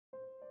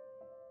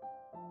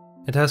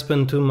It has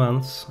been 2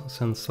 months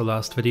since the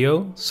last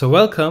video, so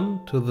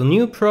welcome to the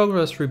new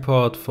progress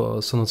report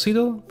for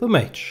Sonucido, the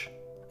Mage.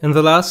 In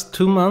the last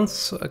 2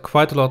 months,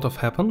 quite a lot have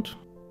happened.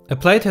 A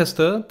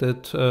playtester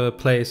did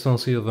play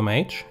Sonucido the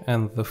Mage,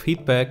 and the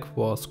feedback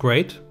was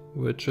great,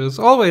 which is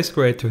always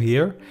great to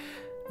hear.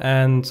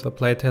 And the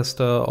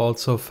playtester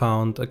also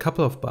found a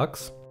couple of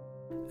bugs,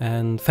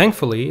 and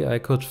thankfully I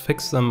could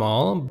fix them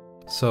all.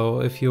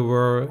 So if you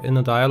were in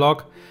a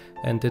dialogue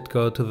and did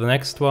go to the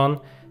next one,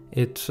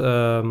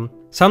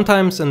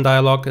 sometimes in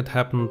dialogue it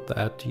happened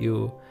that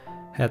you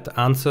had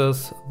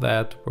answers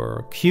that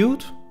were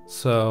queued.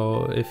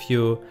 So if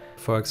you,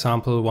 for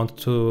example, wanted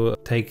to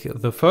take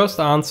the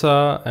first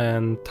answer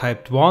and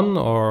typed 1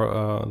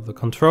 or the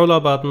controller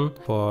button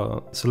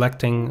for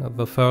selecting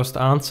the first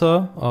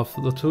answer of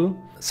the two,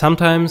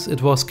 sometimes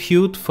it was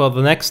queued for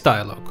the next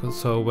dialogue.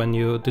 So when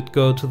you did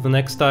go to the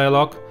next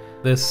dialogue,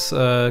 this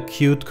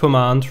queued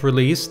command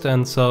released,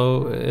 and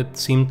so it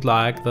seemed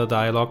like the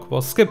dialogue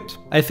was skipped.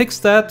 I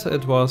fixed that,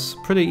 it was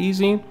pretty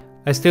easy.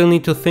 I still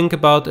need to think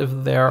about if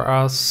there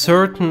are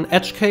certain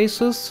edge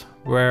cases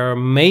where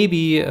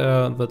maybe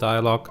the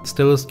dialogue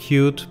still is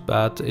queued,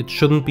 but it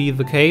shouldn't be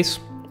the case.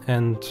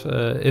 And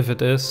if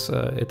it is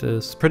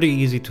pretty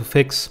easy to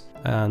fix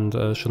and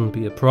shouldn't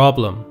be a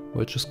problem,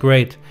 which is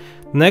great.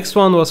 The next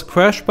one was a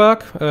crash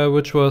bug,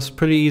 which was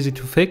pretty easy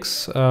to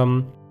fix.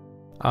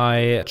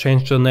 I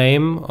changed the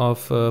name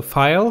of a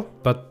file,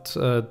 but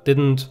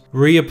didn't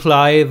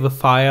reapply the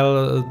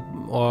file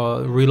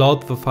or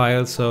reload the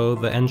file, so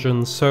the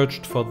engine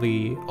searched for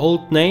the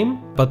old name,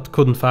 but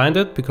couldn't find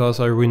it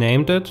because I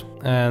renamed it,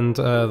 and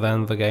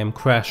then the game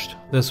crashed.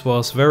 This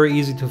was very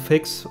easy to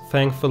fix,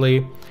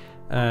 thankfully,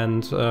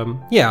 and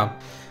yeah.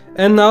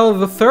 And now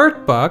the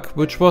third bug,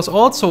 which was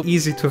also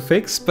easy to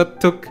fix, but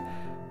took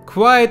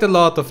quite a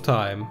lot of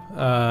time,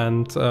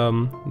 and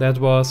that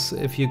was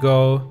if you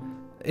go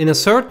in a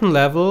certain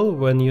level,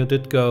 when you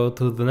did go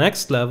to the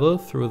next level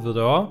through the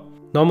door,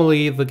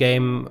 normally the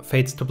game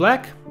fades to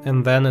black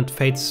and then it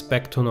fades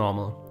back to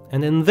normal.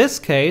 And in this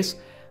case,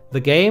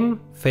 the game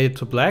faded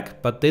to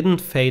black but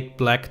didn't fade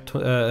back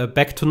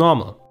to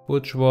normal,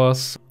 which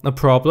was a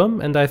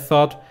problem. And I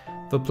thought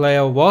the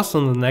player was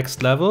on the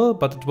next level,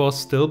 but it was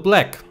still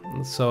black.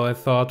 So I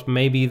thought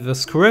maybe the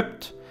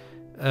script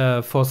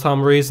for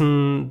some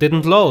reason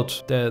didn't load,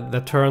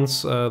 that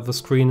turns the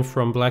screen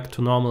from black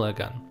to normal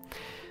again.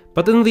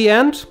 But in the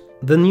end,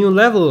 the new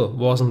level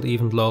wasn't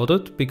even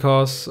loaded,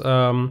 because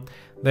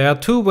there are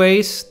 2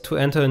 ways to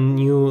enter a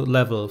new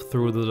level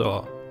through the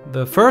door.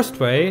 The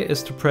first way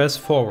is to press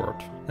forward,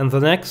 and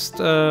the next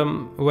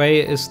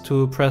way is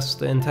to press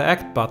the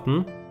interact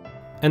button.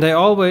 And I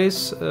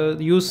always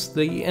use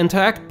the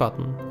interact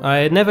button.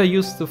 I never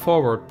use the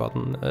forward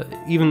button,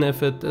 even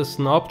if it is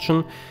an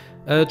option,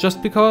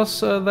 just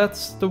because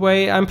that's the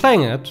way I'm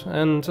playing it,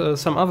 and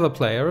some other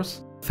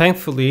players.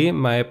 Thankfully,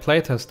 my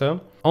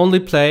playtester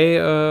only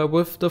play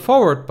with the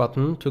forward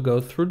button to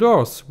go through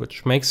doors,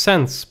 which makes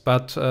sense.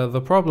 But the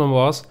problem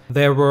was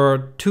there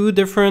were 2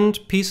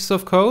 different pieces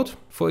of code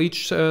for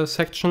each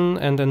section,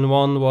 and in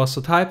one was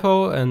a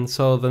typo, and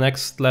so the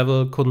next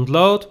level couldn't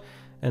load.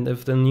 And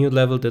if the new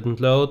level didn't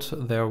load,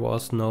 there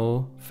was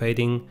no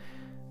fading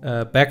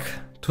back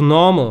to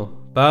normal.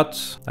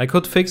 But I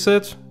could fix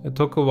it. It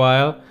took a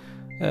while.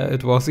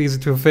 It was easy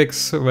to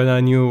fix when I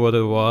knew what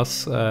it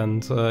was,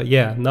 and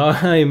yeah, now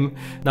I'm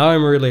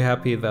really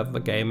happy that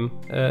the game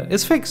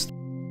is fixed.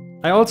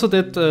 I also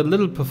did a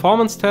little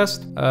performance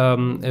test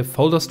if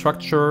folder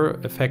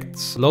structure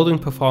affects loading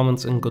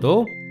performance in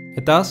Godot.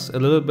 It does a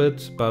little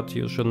bit, but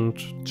you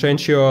shouldn't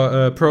change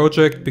your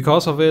project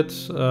because of it,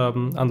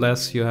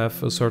 unless you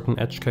have a certain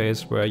edge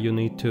case where you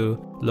need to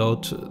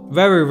load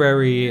very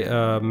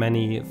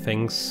many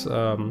things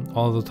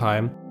all the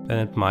time. Then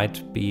it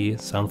might be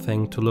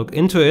something to look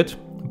into it,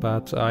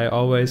 but I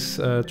always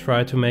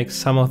try to make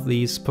some of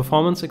these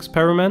performance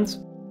experiments.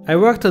 I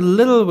worked a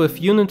little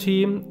with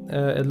Unity,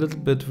 a little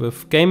bit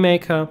with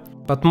GameMaker,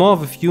 but more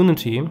with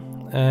Unity.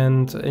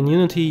 And in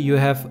Unity you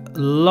have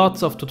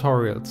lots of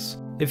tutorials.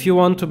 If you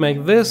want to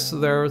make this,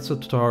 there is a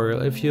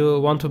tutorial. If you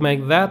want to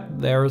make that,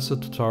 there is a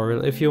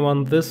tutorial. If you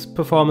want this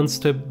performance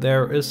tip,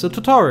 there is a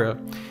tutorial.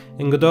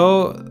 In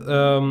Godot,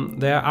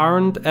 there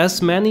aren't as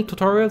many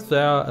tutorials.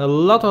 There are a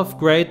lot of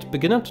great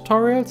beginner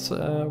tutorials,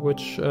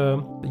 which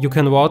you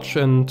can watch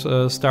and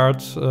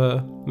start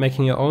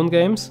making your own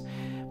games.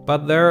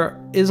 But there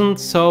isn't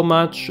so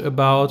much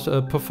about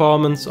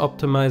performance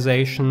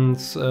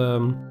optimizations.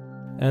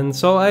 And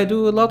so I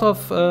do a lot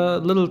of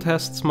little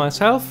tests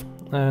myself,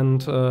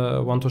 and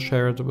want to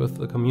share it with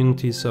the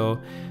community. So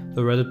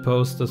the Reddit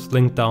post is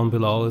linked down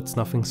below. It's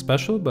nothing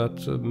special,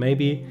 but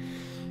maybe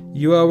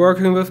you are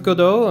working with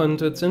Godot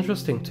and it's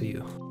interesting to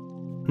you.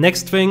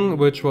 Next thing,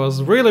 which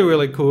was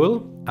really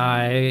cool,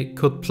 I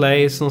could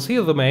play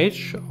Sonucido the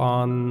Mage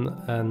on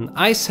an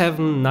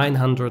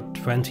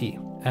i7-920.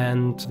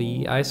 And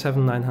the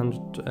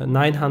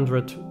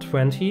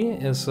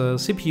i7-920 is a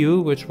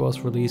CPU which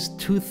was released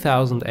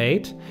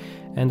 2008,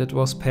 and it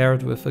was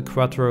paired with a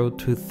Quattro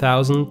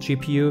 2000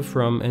 GPU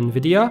from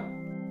NVIDIA.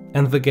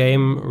 and the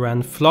game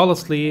ran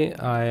flawlessly.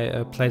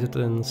 I played it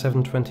in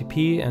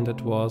 720p and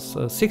it was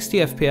 60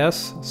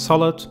 FPS,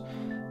 solid.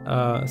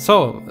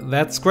 So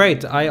that's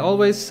great. I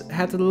always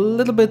had a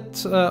little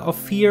bit of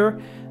fear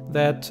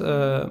that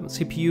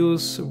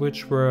CPUs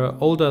which were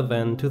older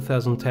than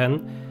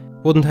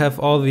 2010 wouldn't have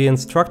all the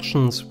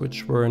instructions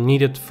which were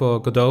needed for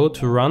Godot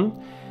to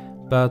run,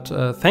 but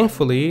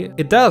thankfully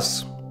it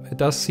does. It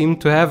does seem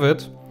to have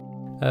it.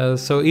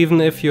 So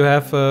even if you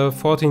have a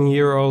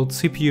 14-year-old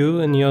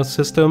CPU in your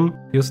system,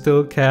 you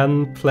still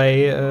can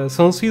play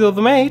Sonucido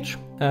the Mage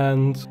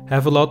and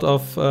have a lot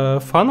of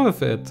fun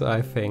with it,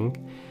 I think.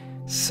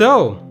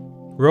 So,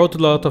 wrote a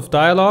lot of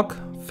dialogue,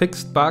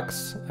 fixed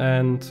bugs,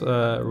 and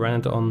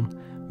ran it on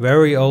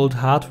very old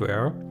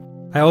hardware.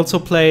 I also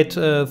played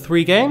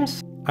 3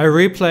 games. I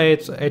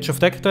replayed Age of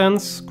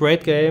Decadence,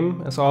 great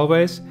game as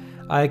always.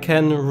 I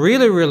can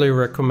really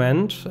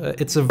recommend.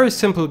 It's a very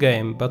simple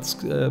game,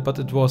 but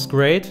it was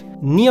great.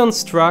 Neon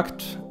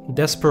Struct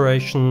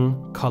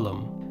Desperation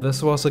Column.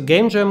 This was a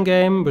game jam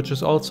game, which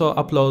is also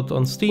uploaded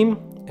on Steam.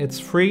 It's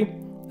free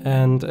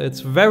and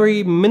it's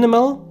very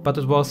minimal, but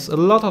it was a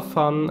lot of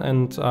fun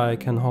and I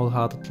can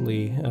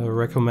wholeheartedly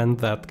recommend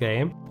that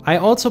game. I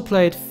also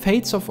played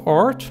Fates of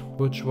Ord,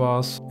 which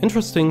was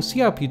interesting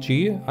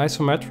CRPG,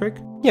 isometric.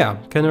 Yeah,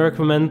 can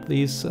recommend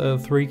these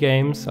 3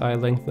 games. I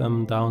linked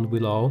them down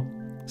below.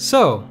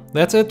 So,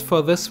 that's it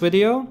for this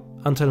video.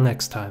 Until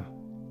next time.